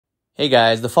Hey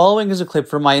guys, the following is a clip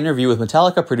from my interview with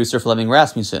Metallica producer Flemming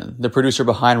Rasmussen, the producer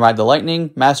behind Ride the Lightning,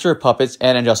 Master of Puppets,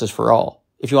 and Injustice for All.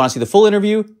 If you want to see the full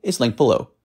interview, it's linked below.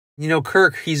 You know,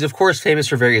 Kirk, he's of course famous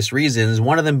for various reasons,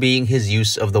 one of them being his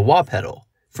use of the wah pedal.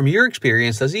 From your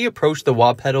experience, does he approach the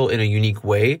wah pedal in a unique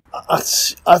way?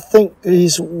 I think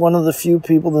he's one of the few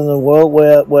people in the world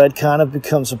where it kind of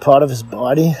becomes a part of his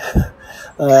body.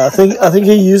 I think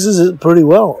he uses it pretty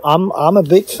well. I'm a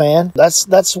big fan.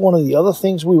 That's one of the other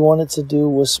things we wanted to do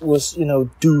was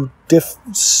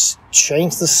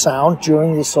change the sound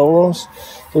during the solos,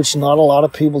 which not a lot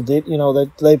of people did. You know,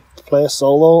 that they play a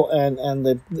solo and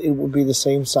it would be the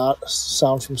same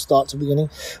sound from start to beginning.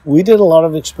 We did a lot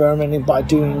of experimenting by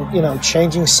doing,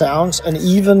 changing sounds and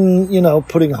even,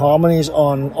 putting harmonies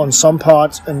on some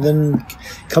parts and then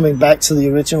coming back to the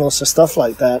originals and stuff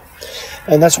like that.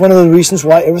 And that's one of the reasons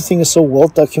why everything is so well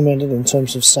documented in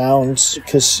terms of sounds,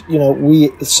 because,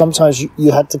 sometimes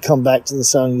you had to come back to the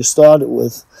sound you started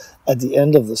with at the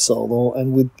end of the solo,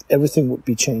 and everything would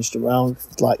be changed around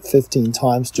like 15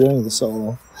 times during the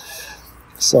solo.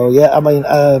 So yeah,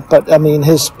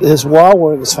 his wah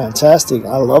work is fantastic.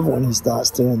 I love when he starts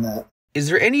doing that. Is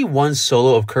there any one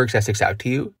solo of Kirk's that sticks out to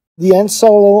you? The end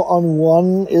solo on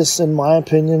One is, in my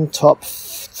opinion, top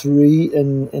 3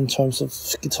 in terms of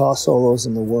guitar solos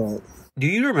in the world. Do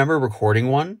you remember recording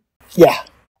one? Yeah.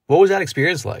 What was that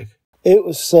experience like? It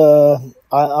was,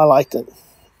 I liked it.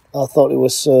 I thought it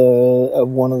was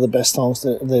one of the best songs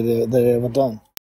that they'd ever done.